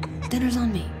 dinner's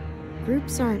on me.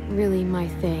 Groups aren't really my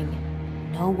thing.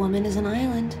 No woman is an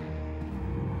island.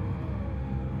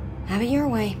 Have it your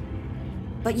way.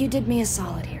 But you did me a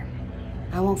solid here.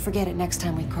 I won't forget it next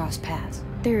time we cross paths.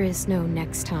 There is no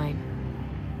next time.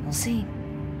 We'll see.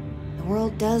 The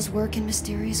world does work in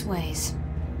mysterious ways.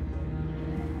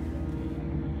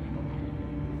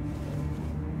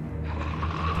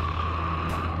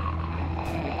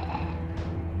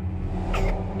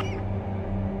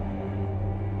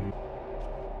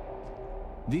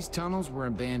 These tunnels were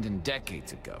abandoned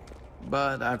decades ago,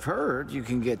 but I've heard you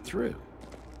can get through.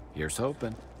 Here's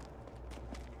hoping.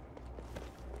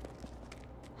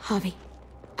 Javi,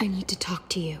 I need to talk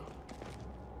to you.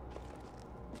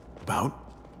 About?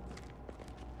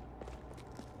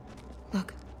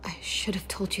 Look, I should have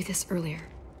told you this earlier,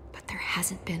 but there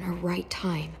hasn't been a right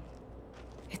time.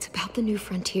 It's about the New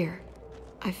Frontier.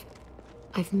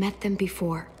 I've met them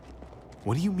before.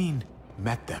 What do you mean,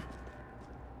 met them?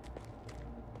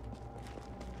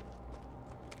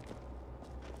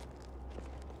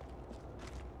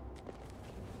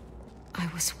 I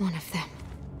was one of them.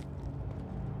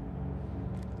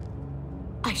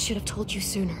 I should have told you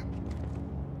sooner.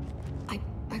 I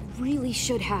really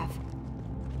should have.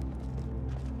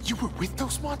 You were with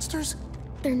those monsters?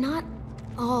 They're not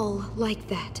all like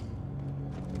that.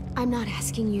 I'm not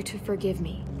asking you to forgive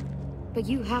me, but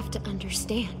you have to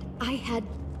understand, I had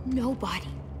nobody.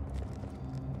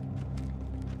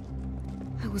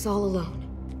 I was all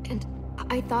alone, and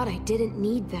I thought I didn't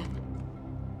need them,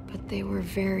 but they were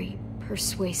very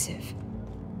persuasive.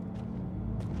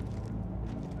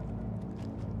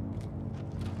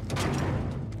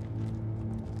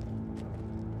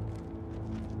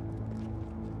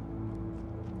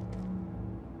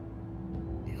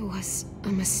 It was a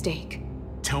mistake.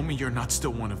 Tell me you're not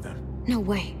still one of them. No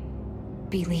way.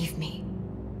 Believe me.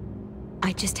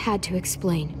 I just had to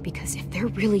explain, because if they're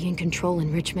really in control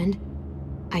in Richmond,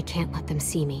 I can't let them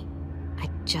see me. I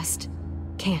just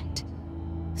can't.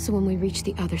 So when we reach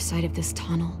the other side of this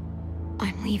tunnel,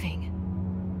 I'm leaving.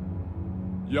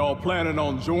 Y'all planning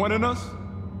on joining us?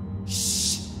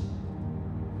 Shh.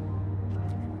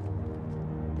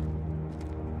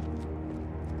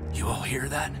 You all hear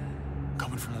that?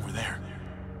 Coming from over there.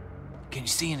 Can you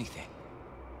see anything?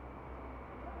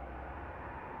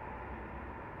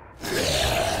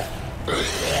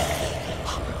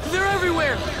 They're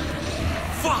everywhere!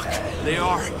 Fuck! They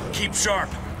are. Keep sharp.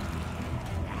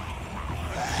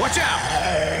 Watch out!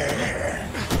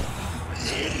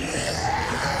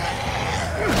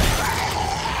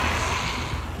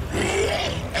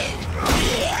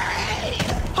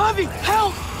 Javi,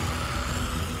 help!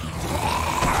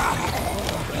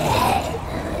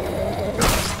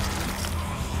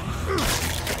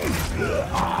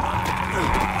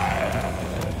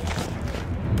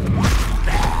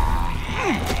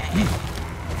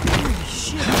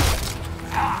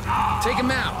 Take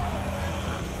him out.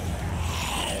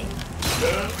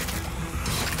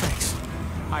 Thanks.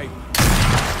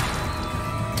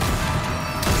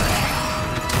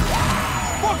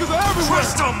 Fuckers are everywhere!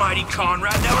 Trust almighty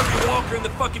Conrad, now every walker in the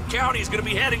fucking county is gonna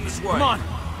be heading this way. Come on,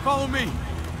 follow me.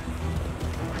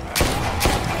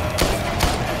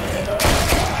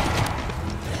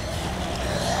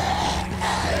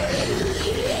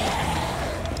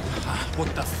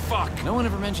 What the fuck? No one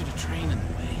ever mentioned a train in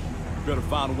the way. We better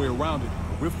find a way around it,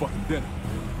 or we're fucking dead.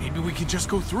 Maybe we can just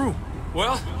go through.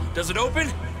 Well, does it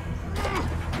open?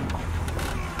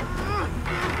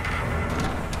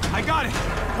 I got it.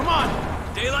 Come on.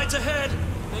 Daylight's ahead.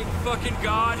 Thank fucking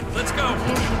God. Let's go.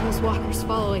 Can't have those walkers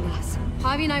following us.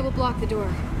 Javi and I will block the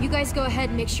door. You guys go ahead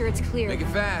and make sure it's clear. Make it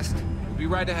fast. We'll be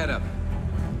right ahead of it.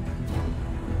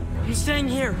 I'm staying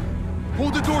here.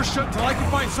 Hold the door shut till I can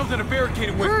find something to barricade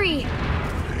it with. Hurry!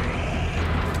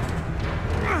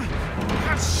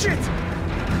 Ah, shit!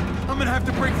 I'm gonna have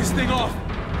to break this thing off.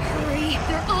 Hurry!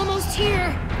 They're almost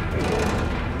here!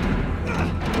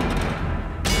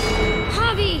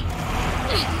 Javi!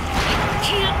 I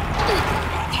can't...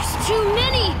 There's too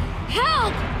many!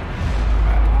 Help!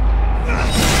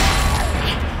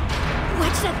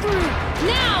 Wedge that through!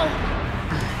 Now!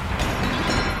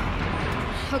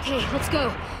 Okay, let's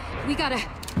go. We gotta...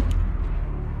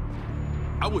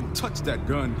 I wouldn't touch that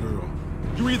gun, girl.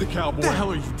 You either, cowboy. What the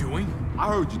hell are you doing? I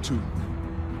heard you two.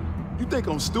 You think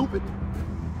I'm stupid?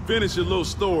 Finish your little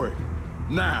story.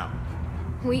 Now.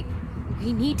 We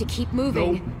need to keep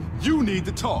moving. No, you need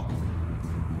to talk.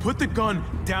 Put the gun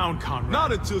down, Conrad.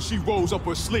 Not until she rolls up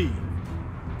her sleeve.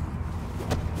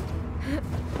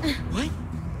 What?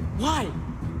 Why?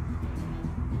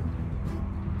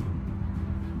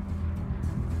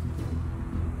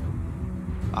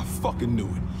 I fucking knew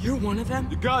it. You're one of them?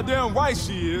 You're goddamn right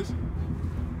she is.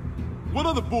 What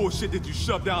other bullshit did you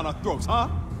shove down our throats, huh?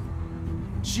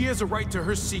 She has a right to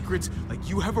her secrets like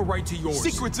you have a right to yours.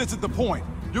 Secrets isn't the point.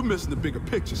 You're missing the bigger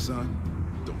picture, son.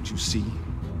 Don't you see?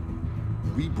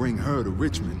 We bring her to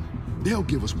Richmond, they'll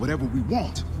give us whatever we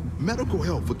want. Medical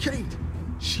help for Kate.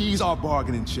 She's our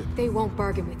bargaining chip. They won't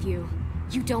bargain with you.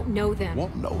 You don't know them.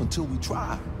 Won't know until we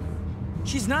try.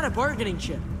 She's not a bargaining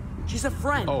chip. She's a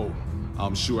friend. Oh,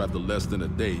 I'm sure after less than a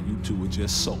day, you two are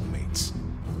just soulmates.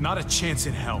 Not a chance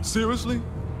in hell. Seriously?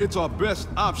 It's our best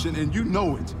option and you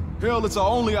know it. Hell, it's our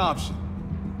only option.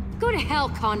 Go to hell,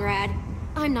 Conrad.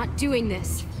 I'm not doing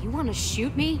this. If you want to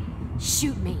shoot me,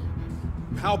 shoot me.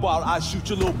 How about I shoot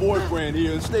your little boyfriend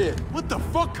here instead? What the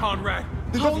fuck, Conrad?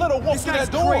 Then don't let her walk This through guy's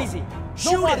that door. crazy.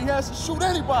 Shoot Nobody him. has to shoot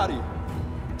anybody.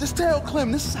 Just tell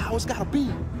Clem this is how it's gotta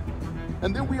be.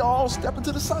 And then we all step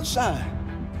into the sunshine.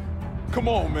 Come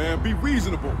on, man, be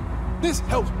reasonable. This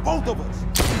helps both of us.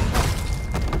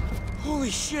 Holy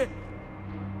shit.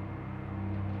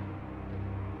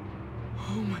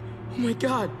 Oh my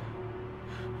God.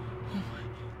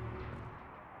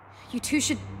 You two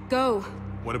should go.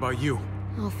 What about you?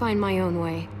 I'll find my own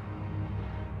way.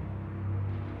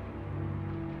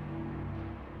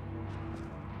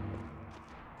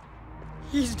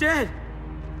 He's dead.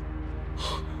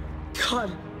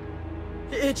 God.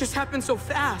 It just happened so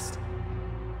fast.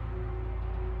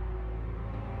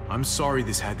 I'm sorry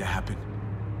this had to happen.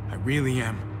 I really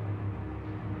am.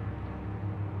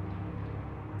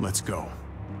 Let's go.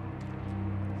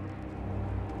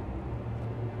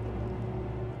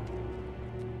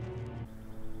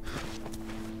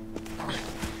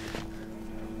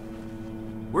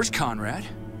 Where's Conrad?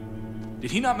 Did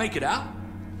he not make it out?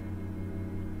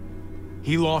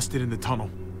 He lost it in the tunnel.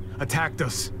 Attacked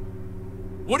us.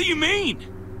 What do you mean?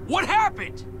 What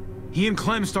happened? He and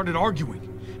Clem started arguing,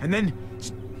 and then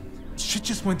shit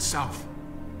just went south.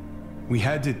 We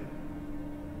had to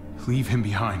Leave him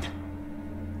behind.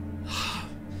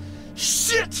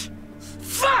 Shit!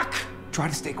 Fuck! Try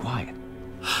to stay quiet.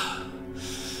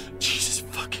 Jesus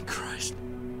fucking Christ.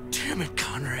 Damn it,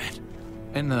 Conrad.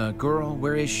 And the girl,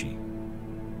 where is she?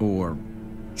 Or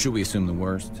should we assume the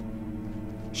worst?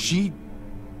 She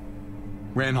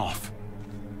ran off.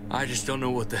 I just don't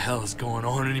know what the hell is going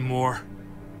on anymore.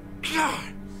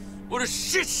 God, what a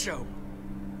shit show.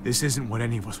 This isn't what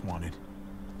any of us wanted.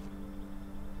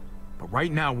 But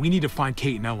right now, we need to find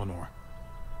Kate and Eleanor.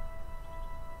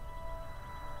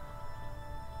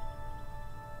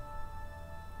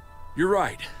 You're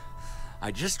right.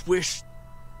 I just wish...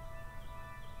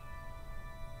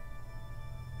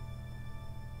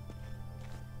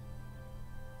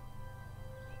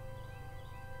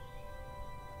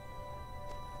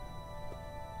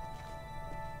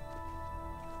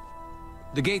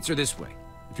 The gates are this way.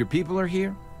 If your people are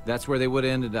here, that's where they would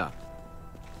have ended up.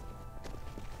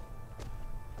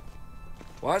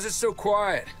 Why is it so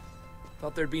quiet?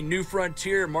 Thought there'd be New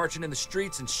Frontier marching in the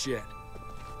streets and shit.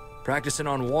 Practicing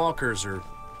on walkers or...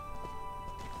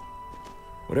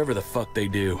 whatever the fuck they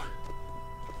do.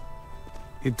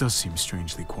 It does seem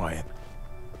strangely quiet.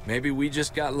 Maybe we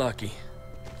just got lucky.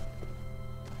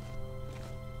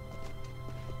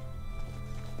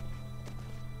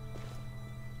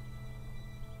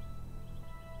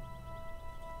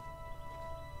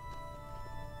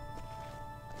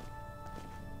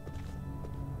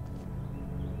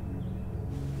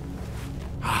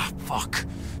 Fuck.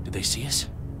 Did they see us?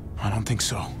 I don't think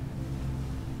so.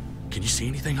 Can you see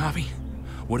anything, Javi?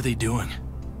 What are they doing?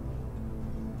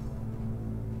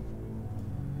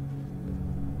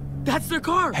 That's their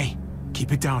car! Hey,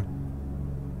 keep it down.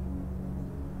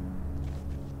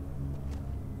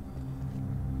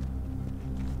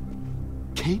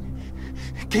 Kate?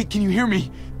 Kate, can you hear me?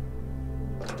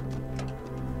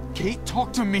 Kate,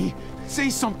 talk to me. Say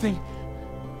something.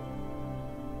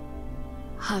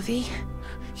 Javi?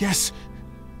 Yes.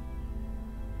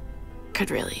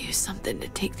 Could really use something to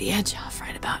take the edge off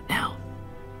right about now.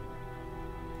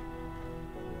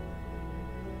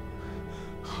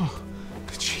 Oh,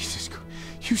 Jesus.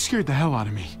 You scared the hell out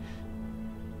of me.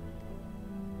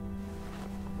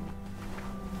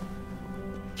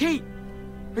 Kate!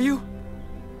 Are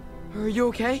you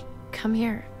okay? Come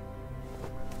here.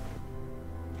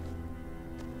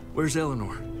 Where's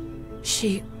Eleanor?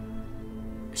 She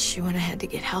went ahead to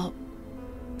get help.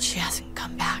 She hasn't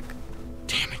come back.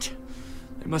 Damn it.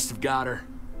 They must have got her.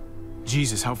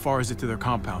 Jesus, how far is it to their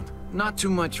compound? Not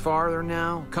too much farther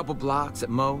now. A couple blocks at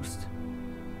most.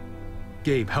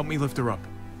 Gabe, help me lift her up.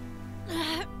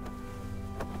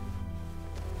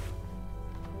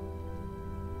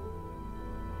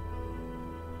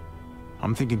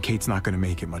 I'm thinking Kate's not gonna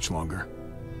make it much longer.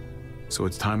 So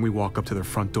it's time we walk up to their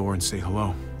front door and say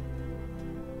hello.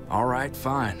 All right,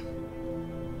 fine.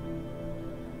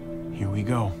 Here we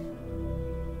go.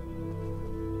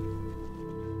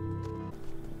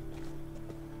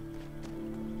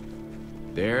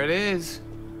 There it is.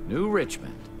 New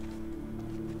Richmond.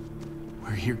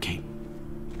 We're here, Kate.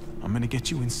 I'm gonna get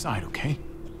you inside, okay?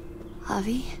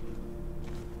 Javi,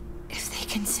 if they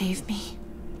can save me,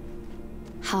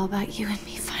 how about you and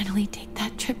me finally take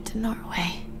that trip to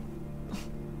Norway?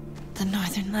 The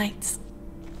Northern Lights.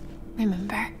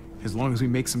 Remember? As long as we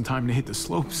make some time to hit the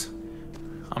slopes,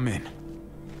 I'm in.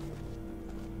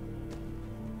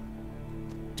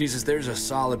 Jesus, there's a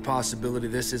solid possibility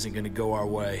this isn't gonna go our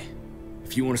way.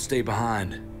 If you want to stay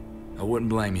behind, I wouldn't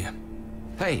blame you.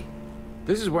 Hey,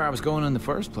 this is where I was going in the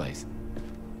first place.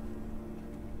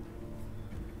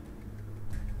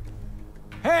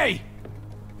 Hey!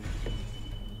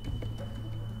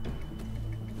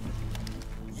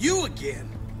 You again?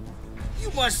 You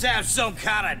must have some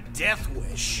kind of death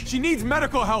wish. She needs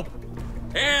medical help.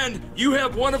 And you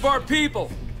have one of our people.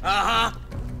 Uh-huh.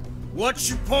 What's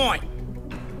your point?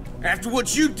 After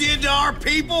what you did to our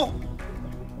people?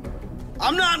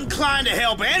 I'm not inclined to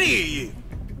help any of you.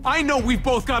 I know we've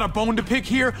both got a bone to pick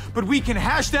here, but we can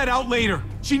hash that out later.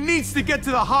 She needs to get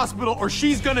to the hospital or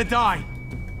she's gonna die.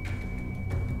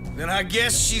 Then I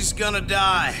guess she's gonna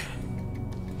die.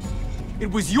 It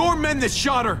was your men that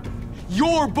shot her.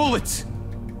 Your bullets.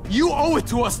 You owe it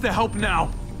to us to help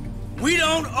now. We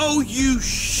don't owe you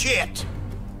shit.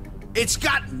 It's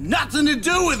got nothing to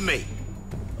do with me.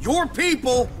 Your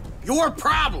people, your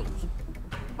problems.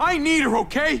 I need her,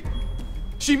 okay?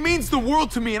 She means the world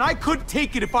to me, and I couldn't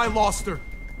take it if I lost her.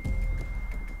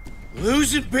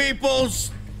 Losing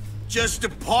people's just a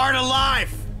part of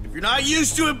life. If you're not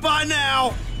used to it by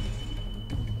now,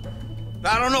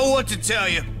 I don't know what to tell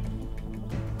you.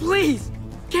 Please!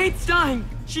 Kate's dying!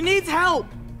 She needs help!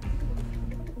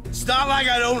 It's not like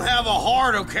I don't have a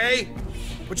heart, okay?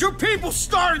 But your people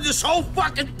started this whole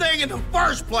fucking thing in the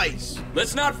first place.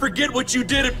 Let's not forget what you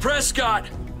did at Prescott.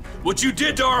 What you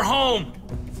did to our home.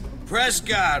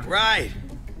 Prescott, right.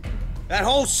 That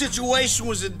whole situation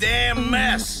was a damn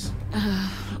mess.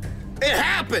 It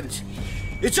happened.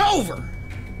 It's over.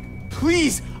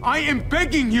 Please, I am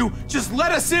begging you, just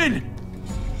let us in.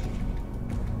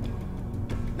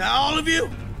 Now, all of you,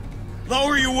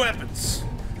 lower your weapons.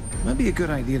 Might be a good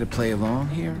idea to play along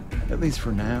here, at least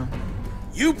for now.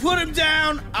 You put him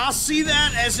down, I'll see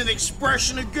that as an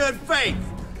expression of good faith.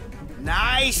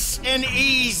 Nice and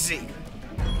easy.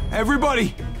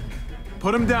 Everybody,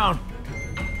 put him down.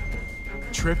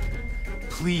 Trip,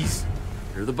 please.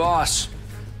 You're the boss.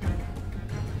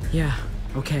 Yeah,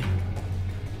 okay.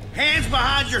 Hands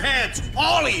behind your heads,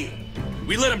 all of you.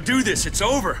 We let him do this, it's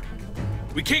over.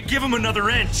 We can't give him another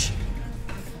inch.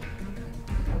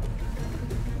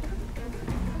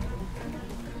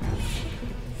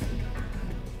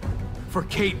 For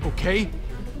Kate, okay?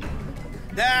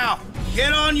 Now,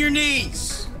 get on your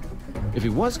knees. If he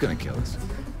was gonna kill us,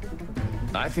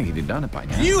 I think he'd have done it by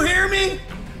now. Do you hear me?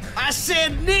 I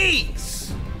said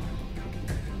knees.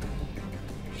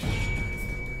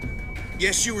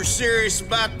 Guess you were serious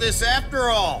about this after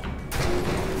all.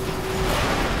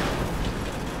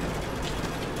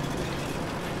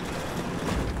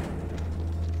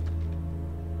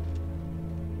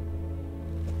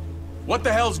 What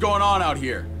the hell's going on out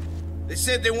here? They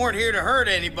said they weren't here to hurt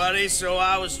anybody, so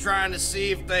I was trying to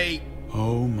see if they...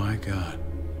 Oh my God.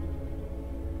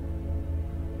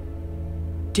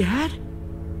 Dad?